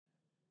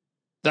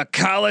The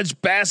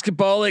college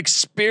basketball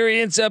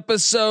experience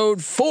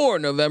episode for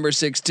November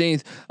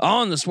 16th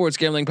on the Sports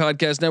Gambling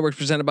Podcast Network,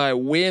 presented by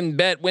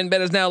WynnBET.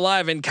 WynnBET is now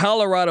live in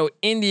Colorado,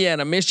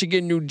 Indiana,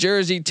 Michigan, New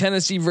Jersey,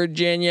 Tennessee,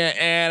 Virginia,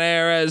 and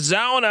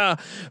Arizona.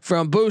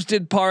 From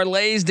boosted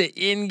parlays to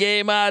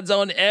in-game odds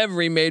on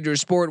every major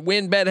sport,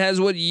 WynnBET has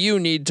what you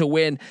need to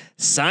win.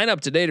 Sign up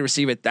today to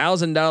receive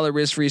 $1,000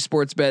 risk-free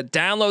sports bet.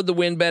 Download the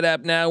WynnBET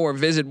app now or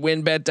visit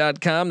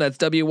wynnbet.com. That's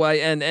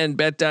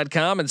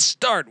WYNNBet.com and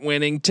start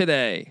winning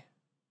today.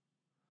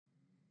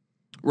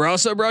 We're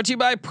also brought to you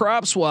by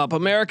PropSwap,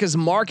 America's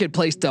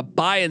marketplace to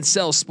buy and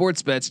sell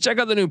sports bets. Check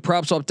out the new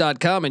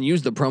PropSwap.com and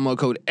use the promo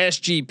code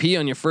SGP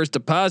on your first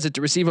deposit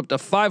to receive up to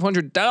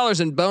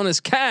 $500 in bonus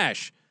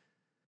cash.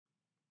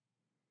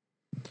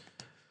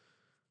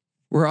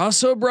 We're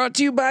also brought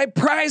to you by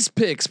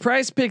PrizePicks.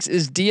 PrizePicks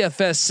is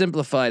DFS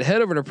simplified.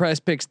 Head over to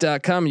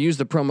PrizePicks.com and use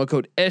the promo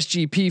code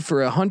SGP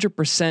for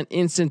 100%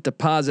 instant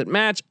deposit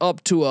match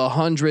up to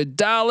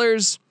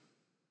 $100.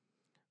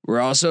 We're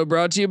also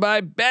brought to you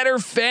by Better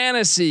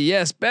Fantasy.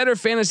 Yes, Better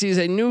Fantasy is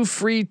a new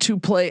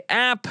free-to-play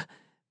app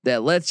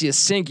that lets you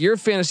sync your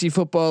fantasy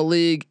football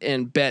league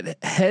and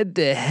bet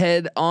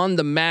head-to-head on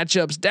the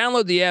matchups.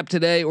 Download the app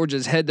today or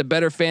just head to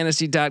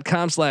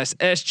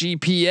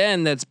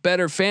betterfantasy.com/SGPN. That's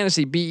Better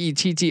Fantasy,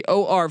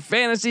 BETTOR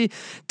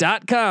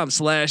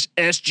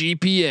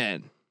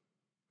fantasy.com/SGPN.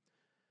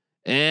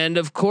 And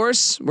of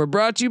course, we're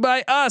brought to you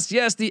by us.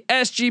 Yes, the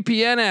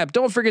SGPN app.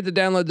 Don't forget to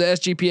download the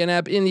SGPN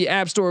app in the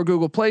App Store or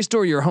Google Play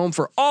Store. Your home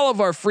for all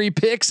of our free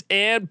picks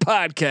and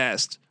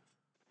podcasts.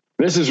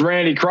 This is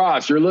Randy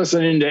Cross. You're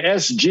listening to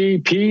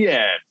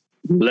SGPN.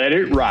 Let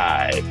it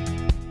ride.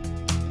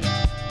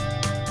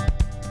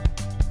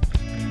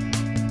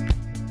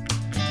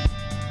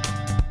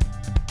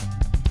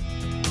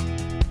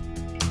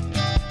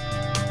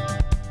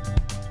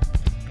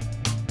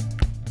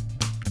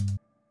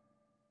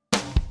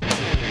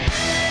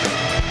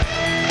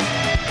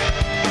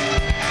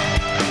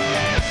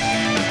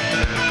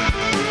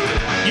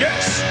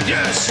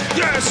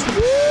 Yes.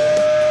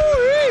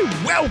 Woo!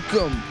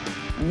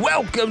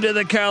 Welcome to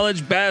the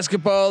college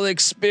basketball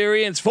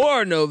experience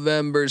for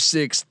November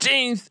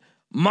 16th.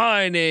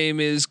 My name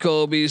is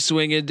Colby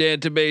Swinging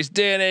Database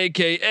Dan,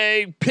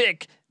 aka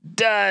Pick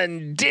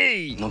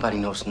Dundee. Nobody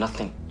knows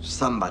nothing.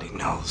 Somebody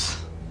knows.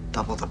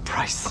 Double the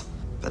price,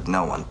 but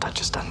no one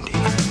touches Dundee.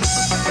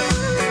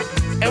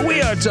 And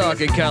we are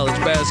talking college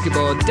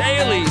basketball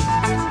daily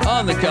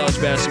on the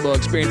college basketball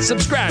experience.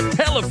 Subscribe,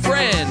 tell a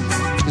friend,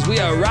 because we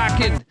are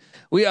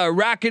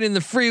rocking in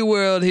the free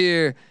world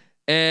here.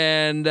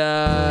 And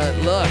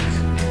look,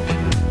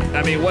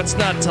 I mean, what's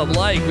not to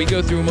like? We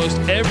go through most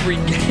every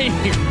game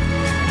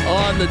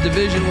on the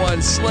Division I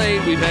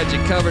slate. We've had you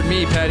covered.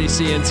 Me, Patty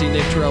C, NC,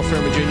 Nick, Terrell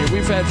Furman Jr.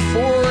 We've had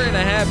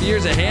 4.5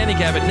 years of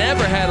handicap and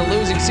never had a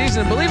losing season.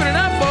 And believe it or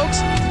not,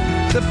 folks,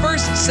 the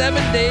first 7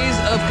 days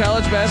of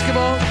college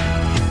basketball,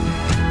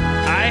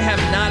 I have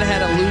not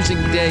had a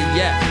losing day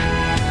yet.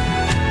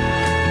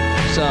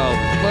 So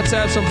let's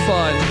have some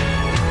fun.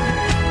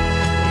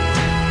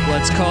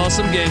 Let's call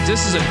some games.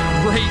 This is a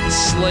great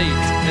slate,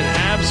 an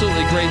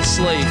absolutely great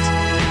slate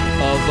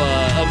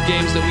of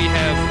games that we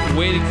have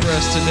waiting for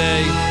us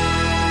today.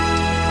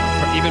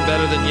 Even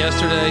better than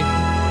yesterday.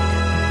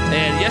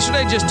 And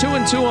yesterday, just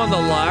 2-2 on the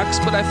locks,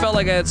 but I felt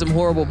like I had some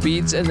horrible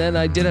beats, and then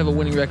I did have a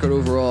winning record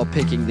overall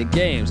picking the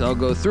games. I'll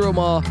go through them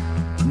all.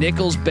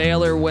 Nichols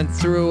Baylor went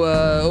through,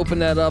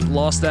 opened that up,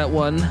 lost that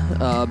one.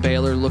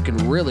 Baylor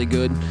looking really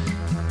good.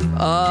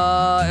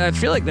 I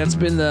feel like that's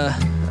been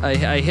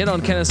I hit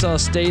on Kennesaw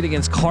State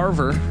against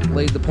Carver,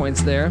 laid the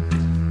points there.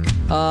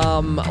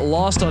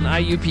 Lost on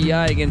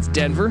IUPI against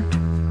Denver,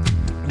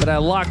 but I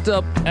locked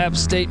up App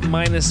State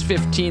minus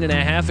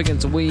 15.5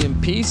 against William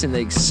Peace, and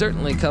they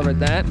certainly covered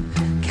that.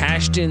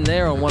 Cashed in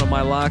there on one of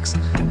my locks.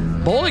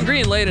 Bowling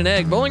Green laid an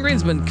egg. Bowling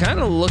Green's been kind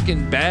of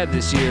looking bad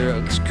this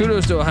year.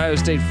 Kudos to Ohio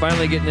State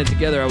finally getting it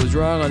together. I was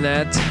wrong on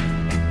that.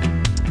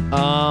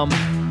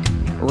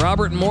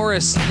 Robert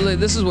Morris,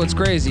 this is what's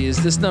crazy,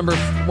 is this number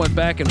went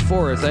back and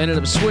forth. I ended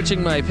up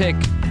switching my pick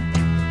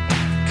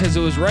because it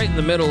was right in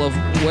the middle of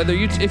whether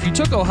if you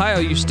took Ohio,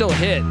 you still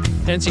hit.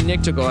 NC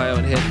Nick took Ohio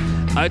and hit.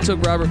 I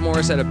took Robert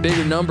Morris at a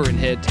bigger number and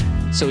hit,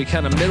 so we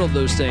kind of middled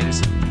those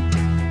things.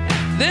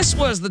 This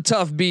was the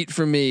tough beat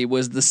for me,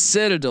 was the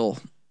Citadel.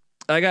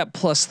 I got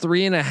plus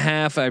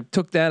 3.5. I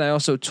took that. I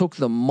also took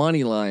the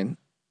money line,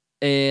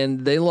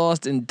 and they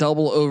lost in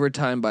double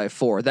overtime by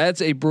 4.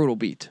 That's a brutal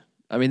beat.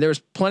 I mean, there was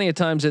plenty of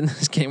times in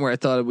this game where I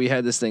thought we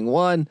had this thing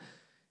won.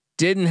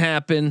 Didn't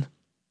happen.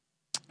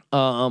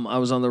 I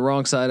was on the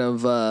wrong side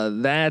of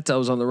that. I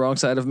was on the wrong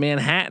side of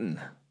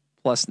Manhattan.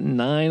 Plus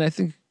 9, I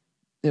think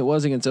it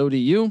was, against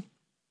ODU.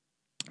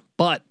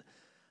 But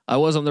I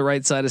was on the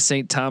right side of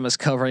St. Thomas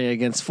covering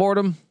against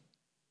Fordham.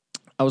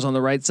 I was on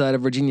the right side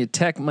of Virginia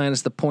Tech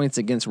minus the points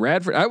against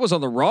Radford. I was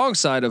on the wrong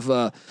side of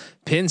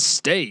Penn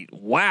State.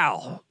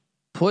 Wow.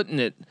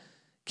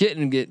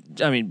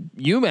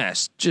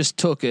 UMass just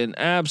took an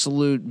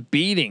absolute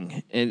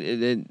beating.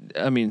 And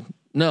I mean,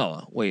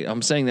 No, wait,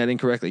 I'm saying that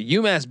incorrectly.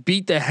 UMass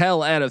beat the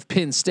hell out of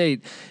Penn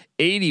State,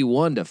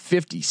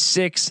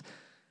 81-56.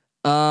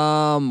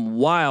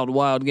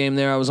 Wild game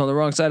there. I was on the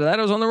wrong side of that.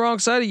 I was on the wrong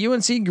side of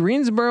UNC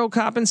Greensboro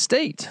Coppin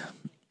State.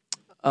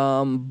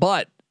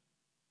 But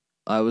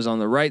I was on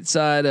the right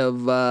side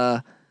of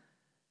the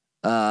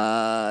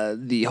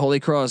Holy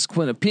Cross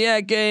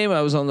Quinnipiac game.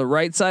 I was on the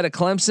right side of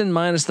Clemson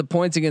minus the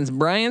points against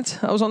Bryant.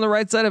 I was on the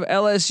right side of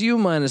LSU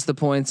minus the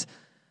points.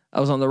 I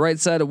was on the right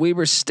side of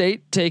Weber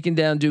State taking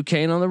down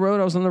Duquesne on the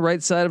road. I was on the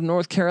right side of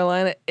North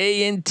Carolina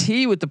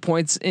A&T with the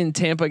points in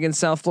Tampa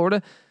against South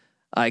Florida.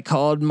 I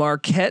called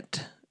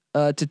Marquette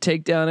to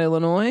take down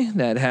Illinois.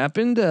 That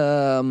happened.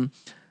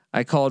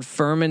 I called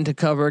Furman to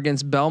cover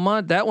against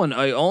Belmont. That one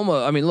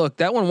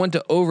that one went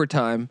to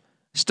overtime.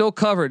 Still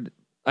covered.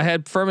 I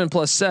had Furman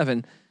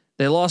 +7.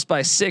 They lost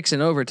by 6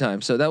 in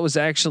overtime. So that was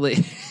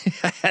actually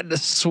I had to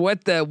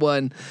sweat that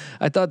one.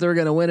 I thought they were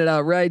going to win it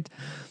outright.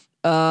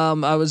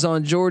 I was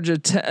on Georgia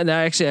Tech. No,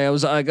 actually, I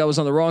was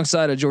on the wrong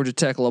side of Georgia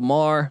Tech.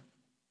 Lamar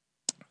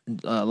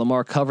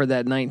covered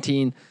that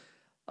 19.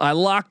 I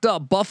locked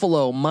up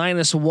Buffalo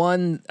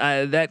 -1.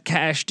 That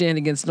cashed in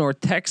against North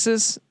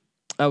Texas.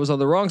 I was on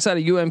the wrong side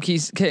of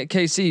UMKC.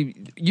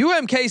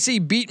 UMKC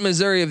beat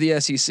Missouri of the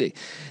SEC.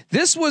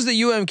 This was the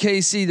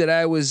UMKC that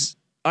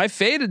I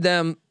faded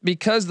them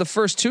because the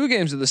first 2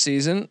 games of the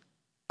season,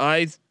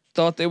 I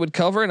thought they would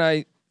cover, and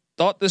I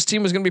thought this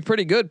team was going to be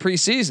pretty good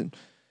preseason.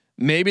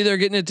 Maybe they're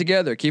getting it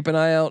together. Keep an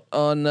eye out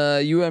on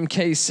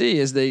UMKC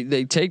as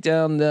they take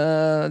down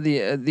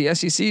the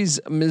SEC's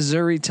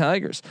Missouri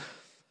Tigers.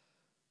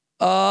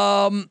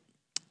 I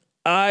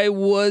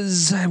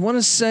want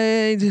to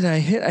say, did I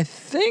hit? I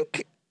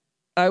think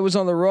I was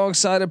on the wrong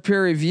side of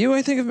Prairie View.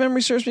 I think if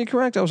memory serves me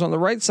correct, I was on the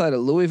right side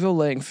of Louisville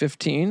laying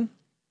 15.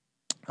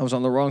 I was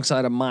on the wrong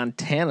side of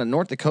Montana.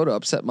 North Dakota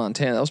upset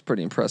Montana. That was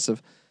pretty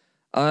impressive.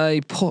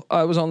 I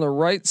was on the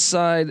right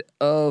side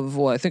of,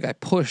 I think I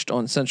pushed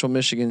on Central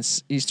Michigan,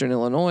 Eastern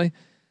Illinois.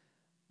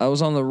 I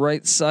was on the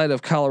right side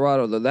of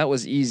Colorado, though. That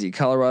was easy.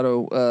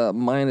 Colorado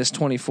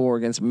 -24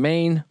 against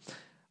Maine.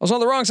 I was on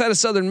the wrong side of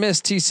Southern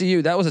Miss,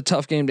 TCU. That was a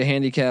tough game to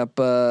handicap.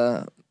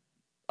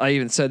 I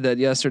even said that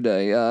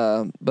yesterday,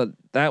 but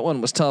that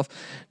one was tough.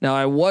 Now,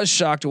 I was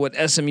shocked at what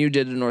SMU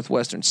did to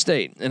Northwestern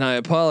State, and I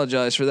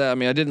apologize for that. I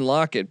mean, I didn't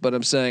lock it, but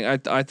I'm saying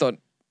I thought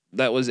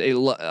that was it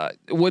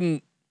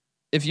wouldn't.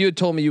 If you had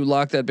told me you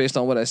locked that based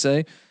on what I say,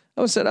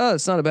 I would have said, "Oh,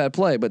 it's not a bad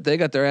play," but they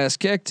got their ass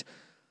kicked.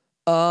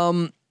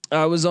 I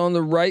was on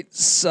the right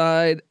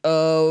side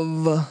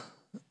of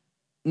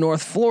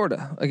North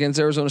Florida against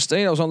Arizona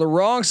State. I was on the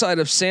wrong side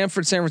of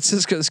Sanford, San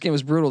Francisco. This game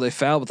was brutal. They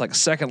fouled with like a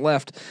second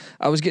left.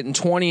 I was getting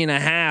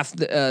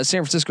 20.5.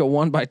 San Francisco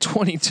won by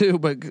 22,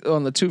 but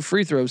on the 2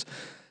 free throws.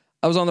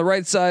 I was on the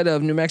right side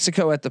of New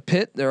Mexico at the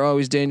pit. They're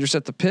always dangerous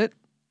at the pit.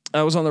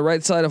 I was on the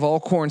right side of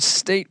Alcorn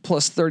State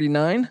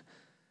 +39.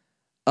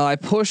 I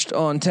pushed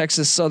on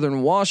Texas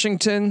Southern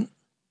Washington.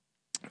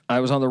 I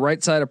was on the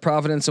right side of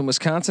Providence and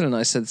Wisconsin, and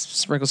I said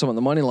sprinkle some on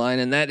the money line,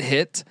 and that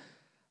hit.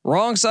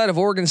 Wrong side of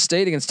Oregon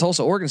State against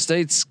Tulsa. Oregon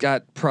State's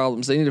got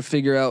problems. They need to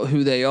figure out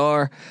who they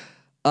are.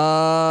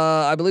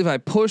 I believe I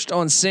pushed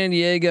on San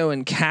Diego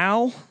and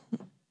Cal.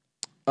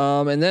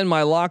 And then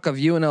my lock of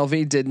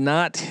UNLV did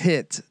not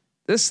hit.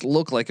 This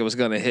looked like it was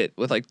going to hit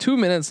with like 2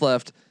 minutes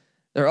left.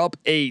 They're up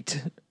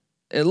 8.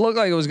 It looked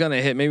like it was going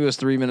to hit. Maybe it was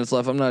 3 minutes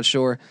left. I'm not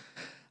sure.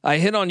 I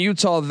hit on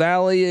Utah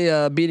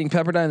Valley beating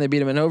Pepperdine. They beat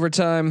them in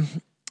overtime.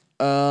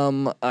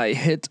 I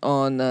hit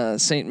on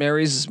St.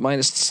 Mary's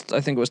minus,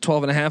 I think it was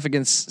 12.5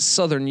 against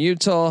Southern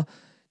Utah.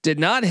 Did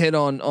not hit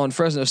on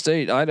Fresno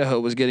State. Idaho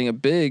was getting a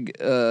big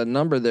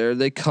number there.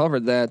 They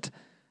covered that.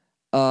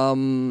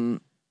 I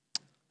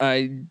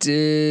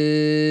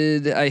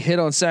hit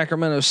on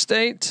Sacramento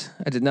State.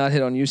 I did not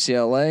hit on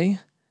UCLA.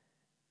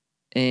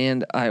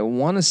 And I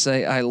want to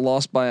say I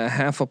lost by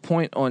 0.5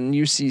 point on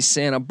UC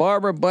Santa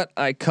Barbara, but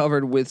I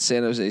covered with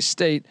San Jose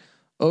State.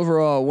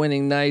 Overall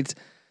winning night.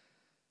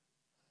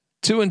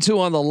 2-2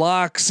 on the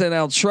locks, and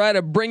I'll try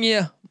to bring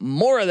you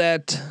more of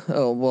that.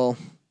 Oh, well,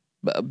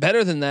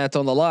 better than that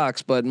on the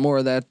locks, but more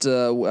of that.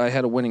 I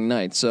had a winning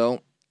night. So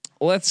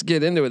let's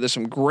get into it. There's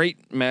some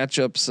great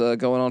matchups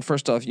going on.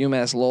 First off,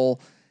 UMass Lowell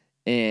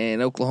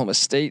and Oklahoma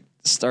State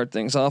start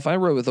things off. I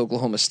rode with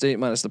Oklahoma State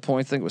minus the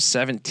point. I think it was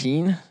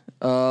 17.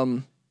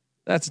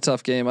 That's a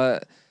tough game.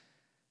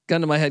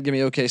 Gun to my head, give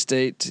me OK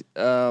State.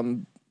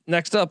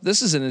 Next up,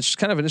 this is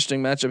kind of an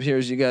interesting matchup here.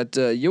 Is you got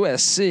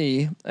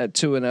USC at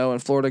 2-0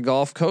 and Florida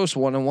Gulf Coast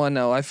 1-1.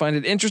 Now I find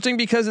it interesting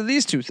because of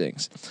these two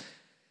things.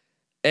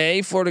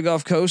 Florida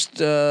Gulf Coast,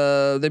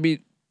 they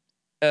beat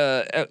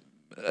a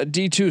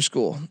D2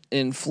 school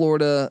in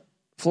Florida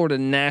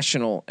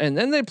National, and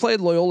then they played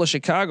Loyola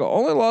Chicago.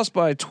 Only lost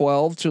by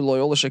 12 to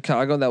Loyola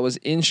Chicago. That was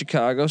in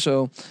Chicago,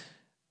 so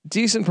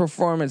decent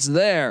performance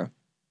there.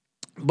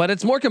 But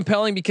it's more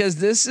compelling because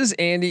this is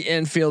Andy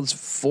Enfield's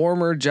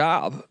former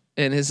job,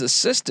 and his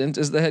assistant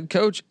is the head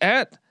coach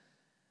at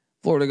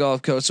Florida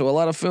Gulf Coast. So a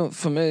lot of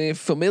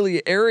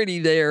familiarity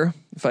there,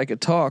 if I could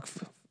talk.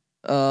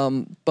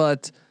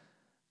 But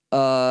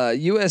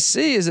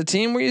USC is a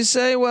team where you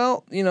say,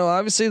 well,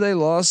 obviously they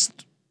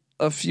lost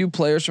a few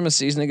players from a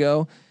season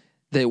ago.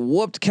 They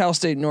whooped Cal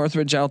State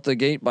Northridge out the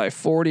gate by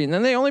 40, and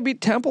then they only beat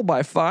Temple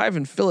by 5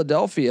 in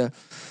Philadelphia.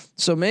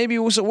 So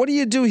what do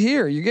you do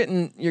here? You're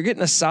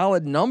getting a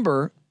solid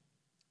number.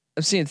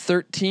 I'm seeing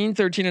 13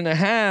 and a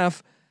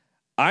half.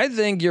 I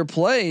think your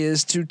play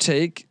is to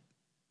take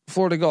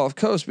Florida Gulf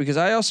Coast because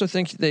I also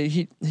think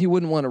he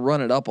wouldn't want to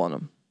run it up on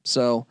them.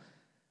 So,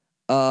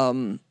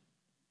 I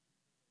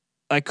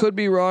could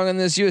be wrong on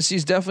this. USC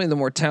is definitely the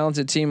more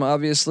talented team,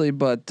 obviously,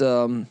 but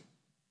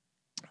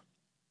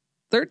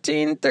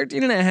 13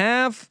 and a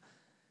half.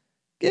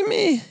 Give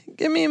me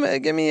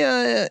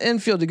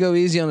Enfield to go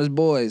easy on his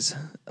boys.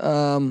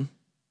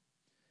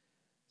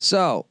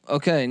 So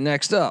okay,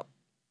 next up,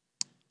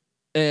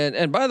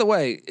 and by the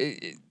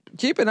way,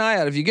 keep an eye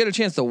out if you get a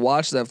chance to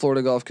watch that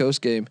Florida Gulf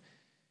Coast game.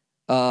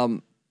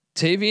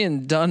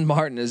 Tavian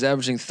Dunn-Martin is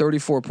averaging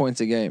 34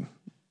 points a game.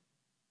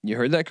 You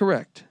heard that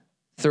correct.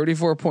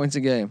 34 points a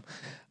game.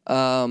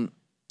 And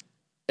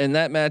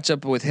that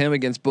matchup with him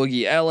against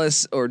Boogie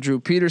Ellis or Drew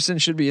Peterson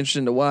should be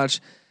interesting to watch.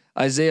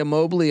 Isaiah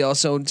Mobley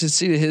also to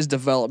see his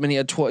development.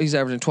 He's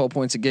averaging 12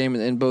 points a game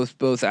in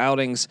both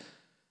outings.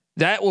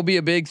 That will be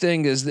a big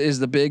thing is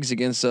the bigs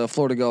against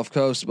Florida Gulf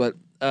Coast. But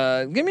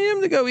give me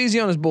him to go easy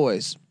on his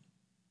boys.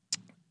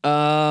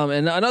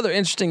 And another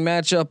interesting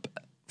matchup: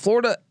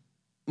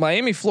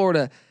 Miami,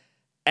 Florida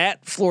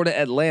at Florida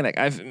Atlantic.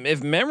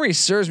 If memory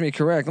serves me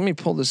correct, let me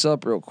pull this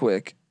up real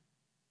quick.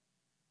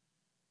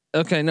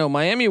 Okay, no,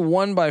 Miami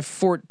won by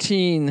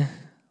 14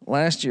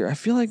 last year. I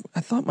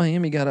thought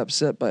Miami got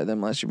upset by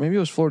them last year. Maybe it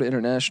was Florida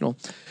International,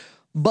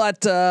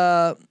 but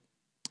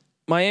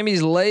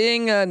Miami's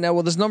laying now.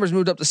 Well, this number's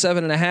moved up to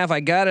 7.5.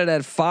 I got it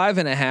at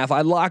 5.5. I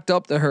locked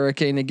up the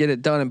Hurricane to get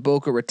it done in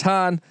Boca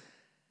Raton.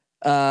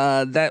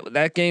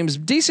 That game's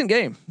decent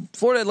game.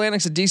 Florida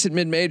Atlantic's a decent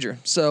mid-major,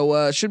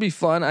 so it should be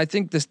fun. I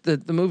think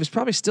the move is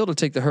probably still to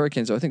take the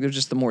Hurricanes. So I think they're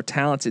just the more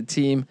talented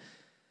team.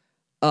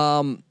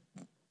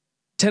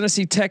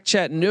 Tennessee Tech,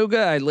 Chattanooga.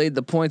 I laid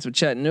the points with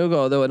Chattanooga,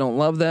 although I don't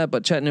love that,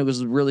 but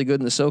Chattanooga's really good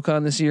in the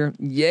SoCon this year.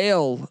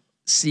 Yale,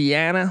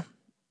 Siena.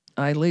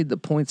 I laid the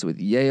points with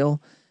Yale.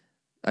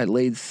 I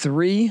laid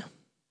 3.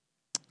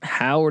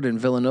 Howard and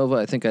Villanova.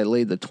 I think I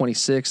laid the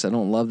 26. I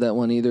don't love that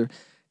one either.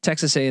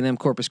 Texas A&M,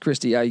 Corpus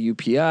Christi,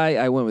 IUPI.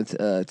 I went with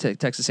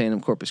Texas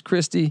A&M, Corpus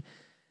Christi.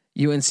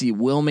 UNC,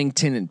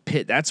 Wilmington, and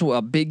Pitt. That's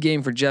a big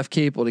game for Jeff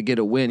Capel to get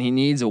a win. He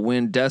needs a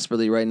win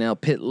desperately right now.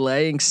 Pitt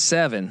laying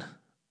 7.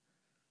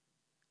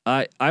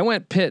 I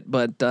went Pitt,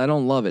 but I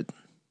don't love it.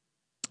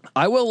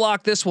 I will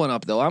lock this one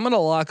up though. I'm going to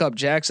lock up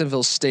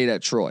Jacksonville State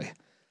at Troy.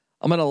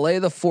 I'm going to lay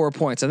the 4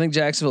 points. I think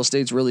Jacksonville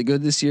State's really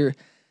good this year. I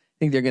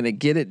think they're going to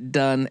get it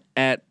done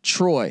at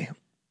Troy.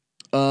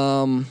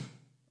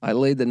 I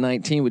laid the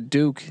 19 with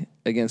Duke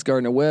against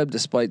Gardner-Webb,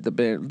 despite the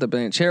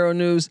Banchero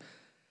news.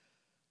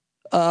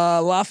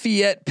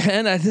 Lafayette,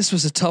 Penn. This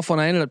was a tough one.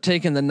 I ended up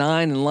taking the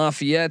 9 in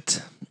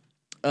Lafayette.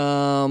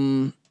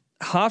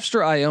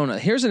 Hofstra, Iona.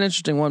 Here's an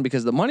interesting one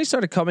because the money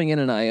started coming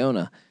in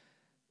Iona.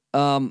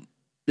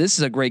 This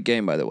is a great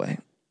game, by the way.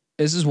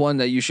 This is one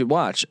that you should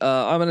watch.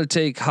 I'm going to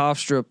take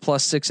Hofstra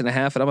plus 6.5, and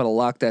I'm going to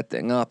lock that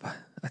thing up.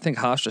 I think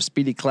Hofstra,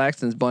 Speedy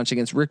Claxton's bunch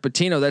against Rick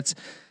Pitino. That's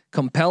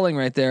compelling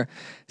right there.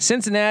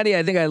 Cincinnati,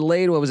 I think I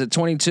laid,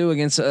 22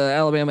 against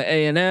Alabama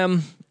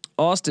A&M.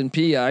 Austin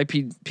P,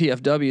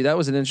 IPFW. That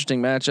was an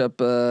interesting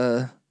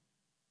matchup.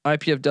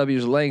 IPFW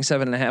was laying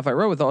 7.5. I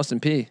wrote with Austin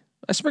P.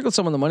 I sprinkled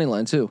some on the money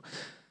line too.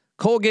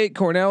 Colgate,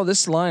 Cornell.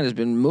 This line has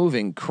been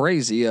moving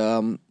crazy.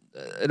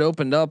 It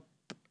opened up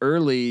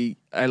early.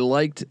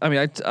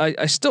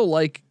 I still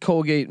like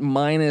Colgate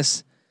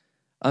minus.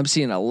 I'm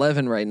seeing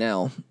 11 right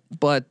now,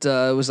 but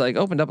it was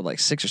opened up at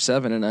 6 or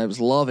 7, and I was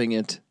loving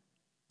it.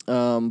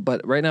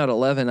 But right now at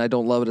 11, I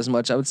don't love it as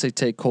much. I would say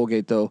take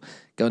Colgate though.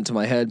 Gun to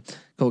my head.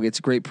 Colgate's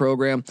a great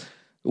program.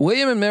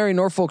 William and Mary,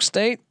 Norfolk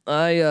State.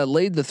 I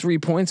laid the 3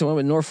 points and went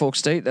with Norfolk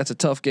State. That's a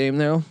tough game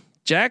though.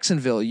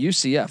 Jacksonville,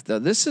 UCF. Now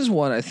this is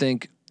one I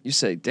think you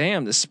say,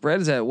 damn, the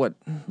spread is at what?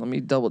 Let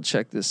me double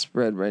check this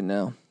spread right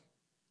now.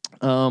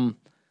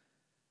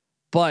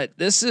 But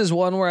this is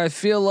one where I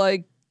feel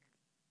like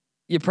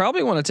you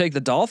probably want to take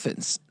the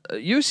Dolphins.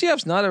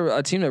 UCF's not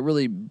a team that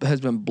really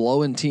has been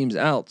blowing teams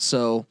out.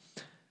 So,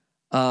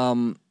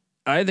 I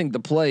think the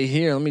play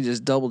here, let me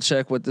just double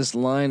check what this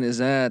line is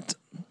at.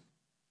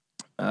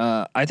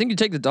 I think you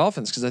take the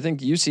Dolphins because I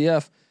think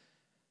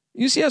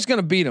UCF's going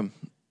to beat them.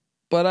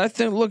 But I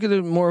think look at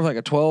it more of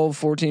a 12,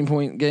 14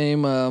 point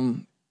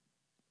game.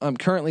 I'm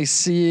currently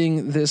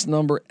seeing this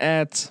number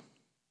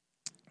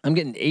I'm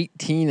getting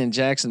 18 in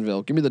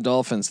Jacksonville. Give me the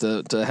Dolphins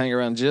to hang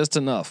around just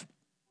enough.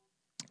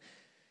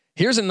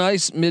 Here's a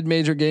nice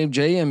mid-major game.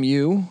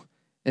 JMU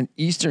and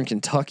Eastern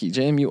Kentucky.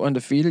 JMU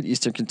undefeated.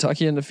 Eastern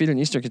Kentucky undefeated. And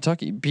Eastern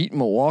Kentucky beat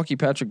Milwaukee,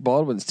 Patrick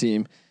Baldwin's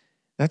team.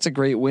 That's a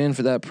great win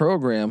for that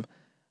program.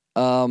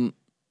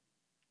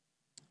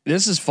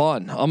 This is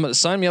fun. I'm going to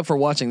sign me up for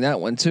watching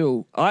that one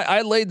too.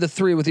 I laid the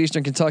 3 with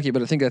Eastern Kentucky,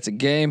 but I think that's a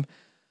game.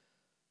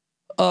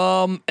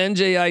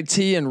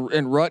 NJIT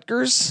and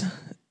Rutgers.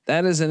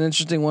 That is an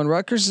interesting one.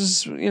 Rutgers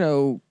is,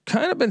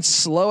 kind of been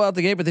slow out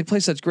the gate, but they play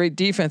such great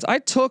defense. I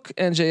took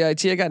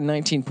NJIT. I got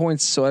 19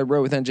 points, so I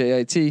rode with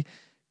NJIT.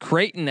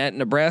 Creighton at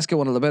Nebraska,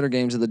 one of the better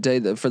games of the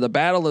day for the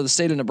battle of the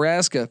state of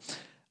Nebraska.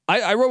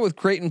 I rode with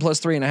Creighton plus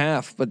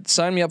 3.5, but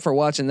sign me up for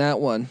watching that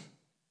one.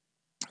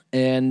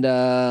 And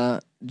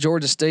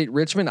Georgia State,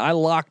 Richmond. I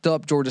locked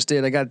up Georgia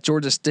State. I got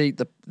Georgia State,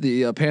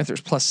 the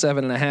Panthers plus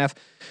 7.5.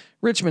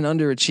 Richmond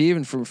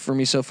underachieving for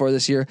me so far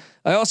this year.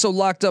 I also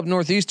locked up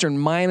Northeastern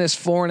minus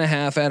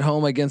 4.5 at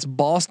home against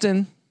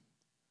Boston.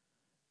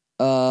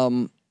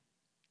 And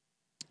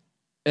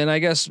I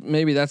guess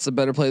maybe that's the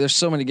better play. There's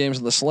so many games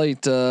on the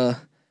slate.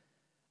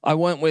 I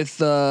went with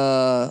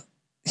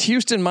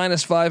Houston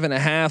minus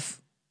 5.5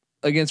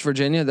 against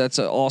Virginia. That's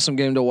an awesome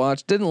game to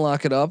watch. Didn't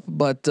lock it up,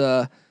 but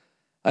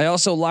I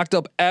also locked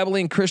up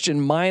Abilene Christian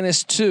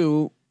minus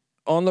 2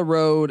 on the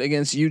road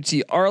against UT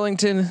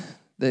Arlington.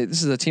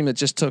 This is a team that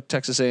just took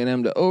Texas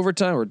A&M to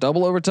overtime or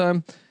double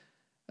overtime.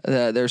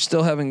 They're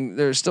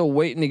still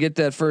waiting to get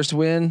that first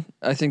win.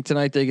 I think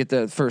tonight they get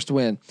that first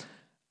win.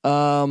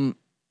 Yeah,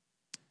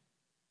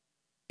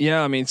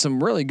 I mean,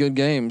 some really good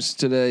games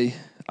today.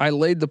 I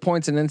laid the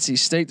points in NC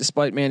State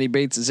despite Manny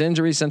Bates'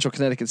 injury. Central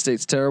Connecticut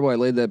State's terrible. I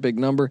laid that big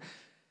number.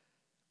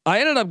 I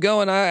ended up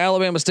going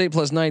Alabama State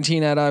plus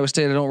 19 at Iowa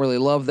State. I don't really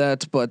love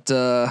that, but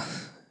I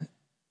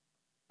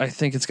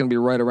think it's going to be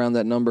right around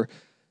that number.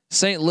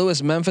 St.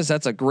 Louis, Memphis.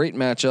 That's a great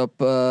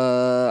matchup.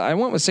 I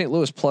went with St.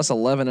 Louis plus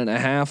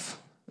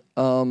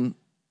 11.5.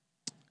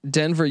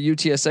 Denver,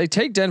 UTSA.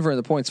 Take Denver in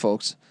the points,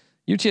 folks.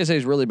 UTSA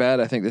is really bad,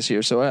 I think, this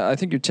year. So I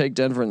think you take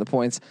Denver in the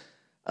points.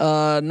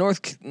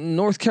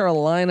 North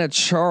Carolina,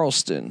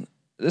 Charleston.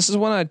 This is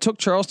when I took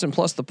Charleston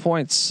plus the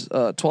points,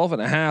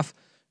 12.5,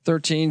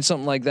 13,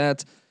 something like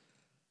that.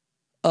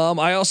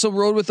 I also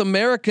rode with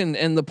American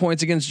and the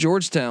points against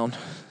Georgetown.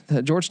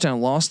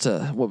 Georgetown lost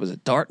to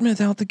Dartmouth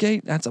out the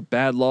gate. That's a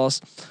bad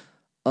loss.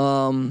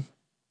 Seton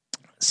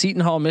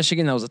Hall,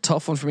 Michigan. That was a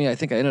tough one for me. I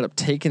think I ended up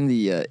taking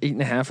the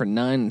 8.5 or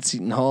 9 in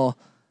Seton Hall.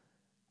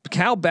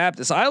 Cal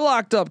Baptist. I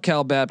locked up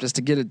Cal Baptist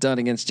to get it done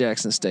against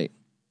Jackson State.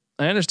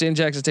 I understand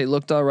Jackson State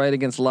looked all right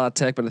against La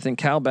Tech, but I think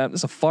Cal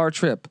Baptist, a far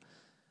trip.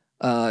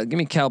 Give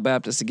me Cal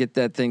Baptist to get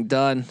that thing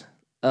done.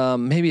 I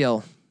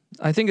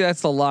think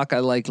that's the lock I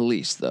like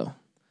least though.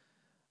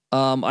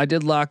 I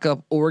did lock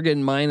up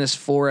Oregon minus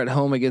 4 at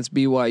home against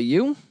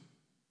BYU.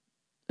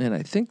 And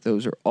I think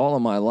those are all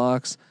of my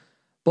locks.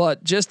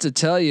 But just to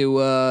tell you,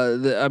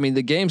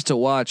 the games to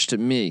watch to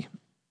me,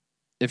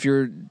 if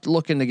you're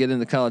looking to get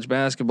into college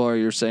basketball or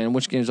you're saying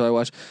which games do I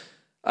watch,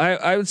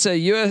 I would say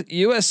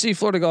USC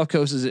Florida Gulf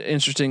Coast is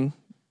interesting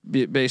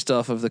based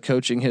off of the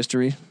coaching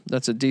history.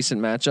 That's a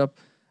decent matchup.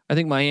 I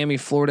think Miami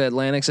Florida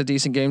Atlantic's a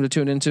decent game to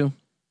tune into.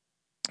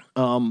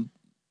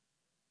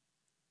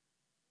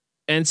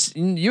 And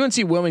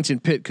UNC Wilmington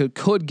Pitt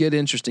could get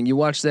interesting. You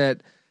watch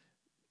that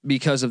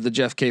because of the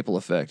Jeff Capel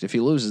effect. If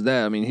he loses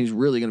that, I mean, he's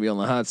really going to be on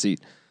the hot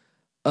seat.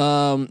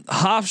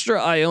 Hofstra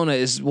Iona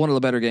is one of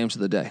the better games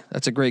of the day.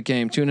 That's a great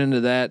game. Tune into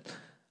that.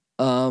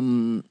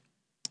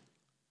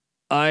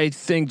 I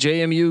think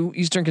JMU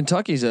Eastern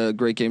Kentucky is a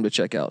great game to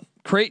check out.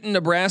 Creighton,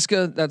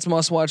 Nebraska, that's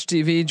must-watch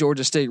TV.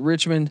 Georgia State,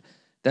 Richmond,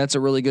 that's a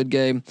really good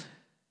game.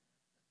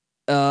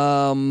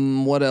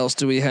 What else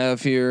do we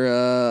have here?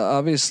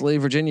 Obviously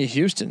Virginia,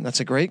 Houston. That's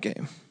a great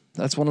game.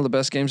 That's one of the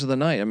best games of the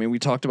night. I mean, we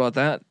talked about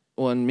that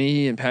when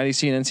me and Patty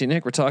C and NC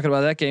Nick were talking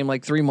about that game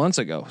like 3 months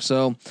ago.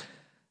 So,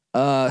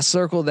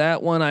 circle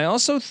that one. I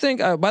also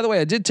think, by the way,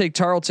 I did take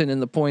Tarleton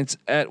in the points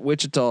at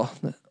Wichita,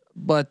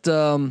 but,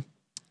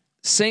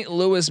 St.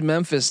 Louis,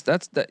 Memphis.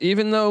 That's that.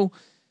 Even though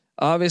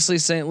obviously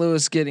St.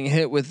 Louis getting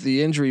hit with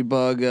the injury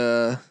bug,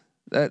 that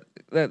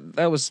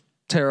was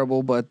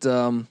terrible. But,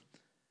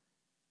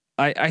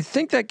 I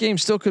think that game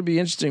still could be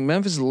interesting.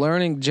 Memphis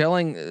learning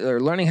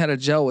how to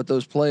gel with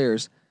those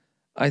players.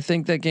 I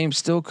think that game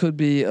still could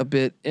be a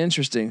bit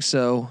interesting.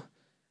 So,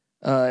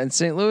 and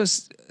St.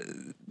 Louis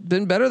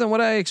been better than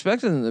what I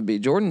expected them to be.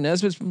 Jordan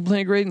Nesbitt's been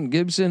playing great, and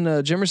Gibson,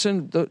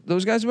 Jimerson,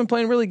 those guys have been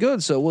playing really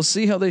good. So we'll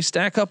see how they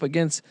stack up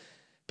against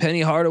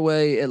Penny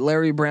Hardaway at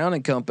Larry Brown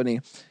and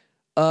company.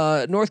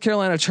 North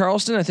Carolina,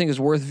 Charleston, I think is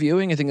worth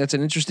viewing. I think that's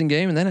an interesting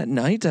game. And then at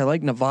night, I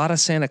like Nevada,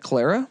 Santa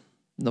Clara.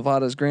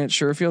 Nevada's Grant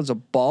Sherfield's a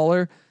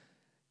baller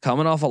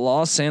coming off a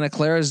loss. Santa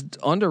Clara is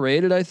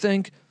underrated, I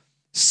think.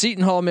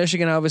 Seton Hall,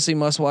 Michigan, obviously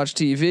must watch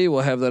TV.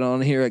 We'll have that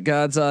on here at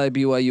God's Eye.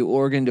 BYU,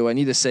 Oregon. Do I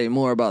need to say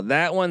more about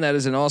that one? That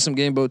is an awesome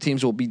game. Both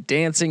teams will be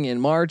dancing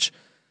in March.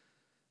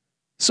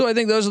 So I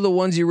think those are the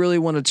ones you really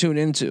want to tune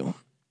into.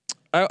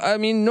 I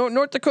mean,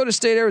 North Dakota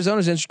State, Arizona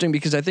is interesting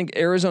because I think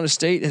Arizona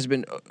has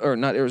been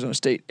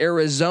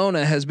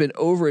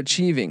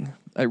overachieving.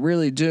 I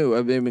really do.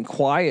 I've been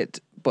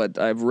quiet, but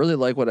I really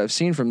like what I've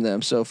seen from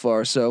them so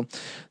far. So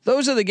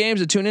those are the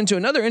games to tune into.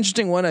 Another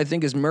interesting one, I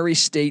think, is Murray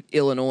State,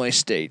 Illinois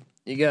State.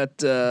 You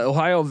got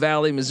Ohio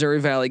Valley, Missouri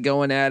Valley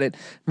going at it.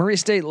 Murray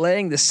State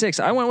laying the 6.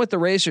 I went with the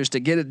Racers to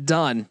get it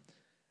done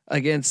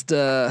against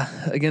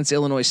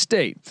Illinois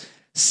State.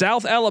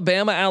 South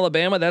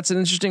Alabama. That's an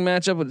interesting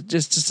matchup. But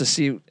just to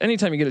see,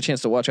 anytime you get a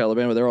chance to watch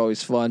Alabama, they're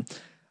always fun.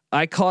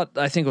 I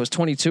think it was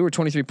 22 or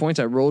 23 points.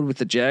 I rolled with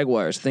the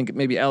Jaguars. I think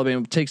maybe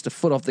Alabama takes the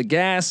foot off the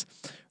gas.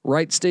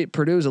 Wright State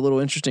Purdue is a little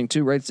interesting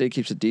too. Wright State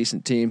keeps a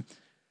decent team.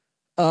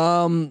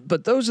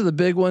 But those are the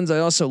big ones. I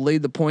also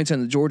laid the points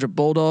on the Georgia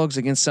Bulldogs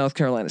against South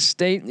Carolina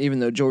State, even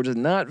though Georgia's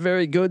not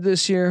very good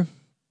this year.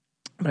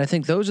 But I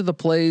think those are the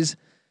plays,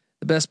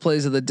 the best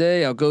plays of the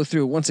day. I'll go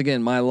through once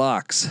again my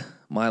locks.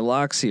 My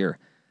locks here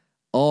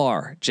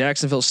are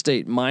Jacksonville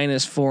State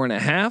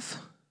 -4.5,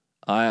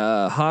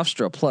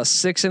 Hofstra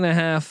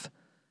 +6.5.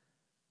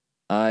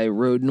 I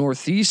rode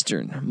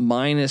Northeastern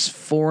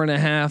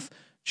 -4.5.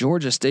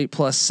 Georgia State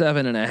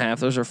 +7.5.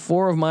 Those are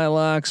 4 of my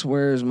locks.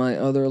 Where's my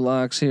other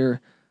locks here?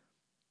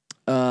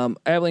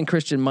 Abilene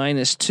Christian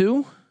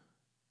 -2,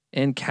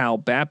 and Cal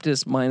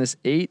Baptist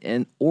 -8,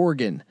 and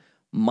Oregon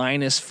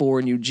 -4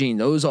 in Eugene.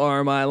 Those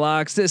are my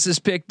locks. This is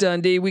Pick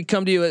Dundee. We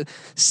come to you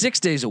 6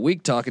 days a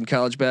week talking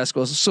college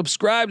basketball. So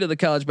subscribe to the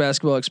College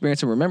Basketball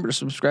Experience, and remember to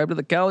subscribe to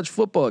the College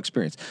Football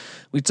Experience.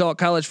 We talk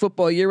college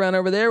football year round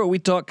over there, but we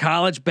talk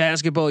college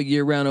basketball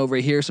year round over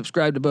here.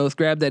 Subscribe to both.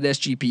 Grab that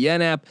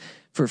SGPN app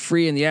for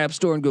free in the App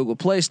Store and Google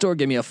Play Store.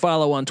 Give me a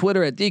follow on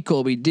Twitter at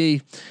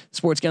DColbyD.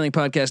 Sports Gambling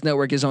Podcast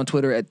Network is on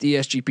Twitter at the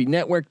SGP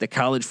Network. The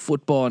College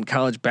Football and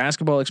College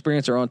Basketball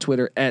Experience are on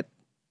Twitter at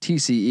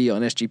TCE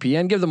on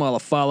SGPN. Give them all a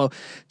follow.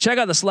 Check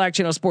out the Slack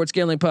channel, Sports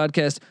Gambling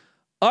Podcast.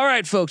 All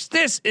right, folks,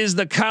 this is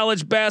the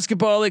College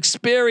Basketball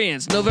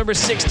Experience, November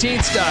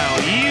 16th style.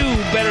 You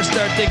better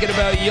start thinking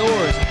about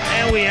yours.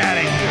 And we out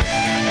of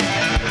here.